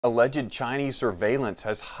Alleged Chinese surveillance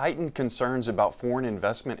has heightened concerns about foreign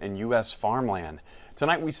investment in U.S. farmland.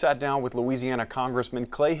 Tonight we sat down with Louisiana Congressman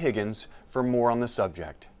Clay Higgins for more on the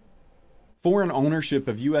subject. Foreign ownership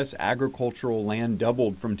of U.S. agricultural land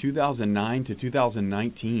doubled from 2009 to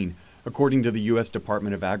 2019, according to the U.S.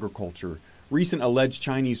 Department of Agriculture. Recent alleged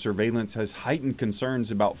Chinese surveillance has heightened concerns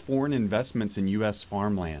about foreign investments in U.S.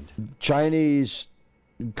 farmland. Chinese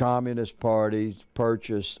Communist Party's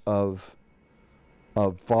purchase of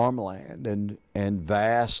farmland and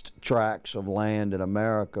vast tracts of land in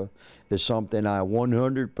America is something I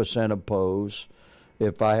 100% oppose.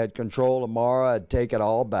 If I had control tomorrow, I'd take it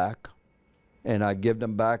all back, and I'd give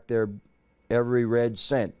them back their every red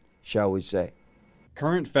cent, shall we say.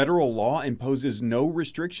 Current federal law imposes no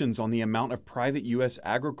restrictions on the amount of private U.S.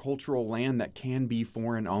 agricultural land that can be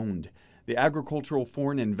foreign-owned. The Agricultural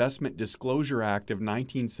Foreign Investment Disclosure Act of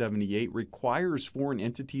 1978 requires foreign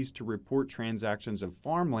entities to report transactions of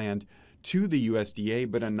farmland to the USDA,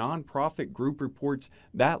 but a nonprofit group reports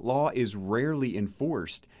that law is rarely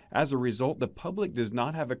enforced. As a result, the public does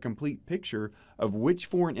not have a complete picture of which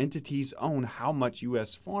foreign entities own how much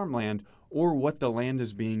U.S. farmland or what the land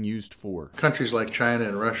is being used for. Countries like China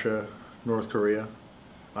and Russia, North Korea,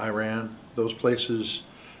 Iran, those places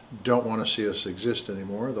don't want to see us exist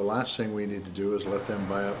anymore. The last thing we need to do is let them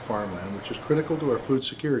buy up farmland, which is critical to our food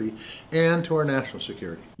security and to our national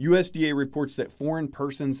security. USDA reports that foreign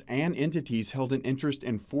persons and entities held an interest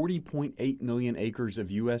in 40.8 million acres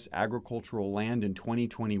of U.S. agricultural land in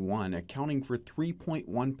 2021, accounting for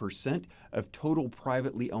 3.1% of total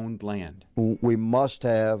privately owned land. We must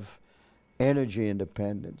have energy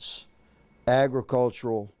independence,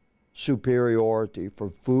 agricultural superiority for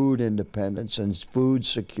food independence and food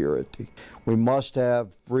security. We must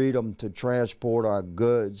have freedom to transport our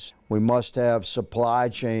goods. We must have supply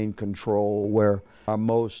chain control where our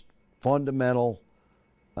most fundamental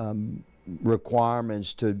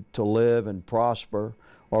requirements to live and prosper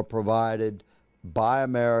are provided by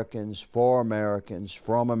Americans, for Americans,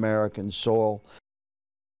 from American soil.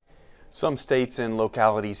 Some states and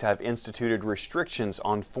localities have instituted restrictions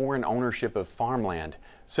on foreign ownership of farmland.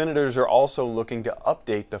 Senators are also looking to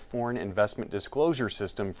update the foreign investment disclosure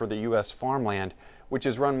system for the U.S. farmland, which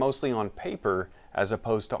is run mostly on paper as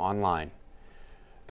opposed to online.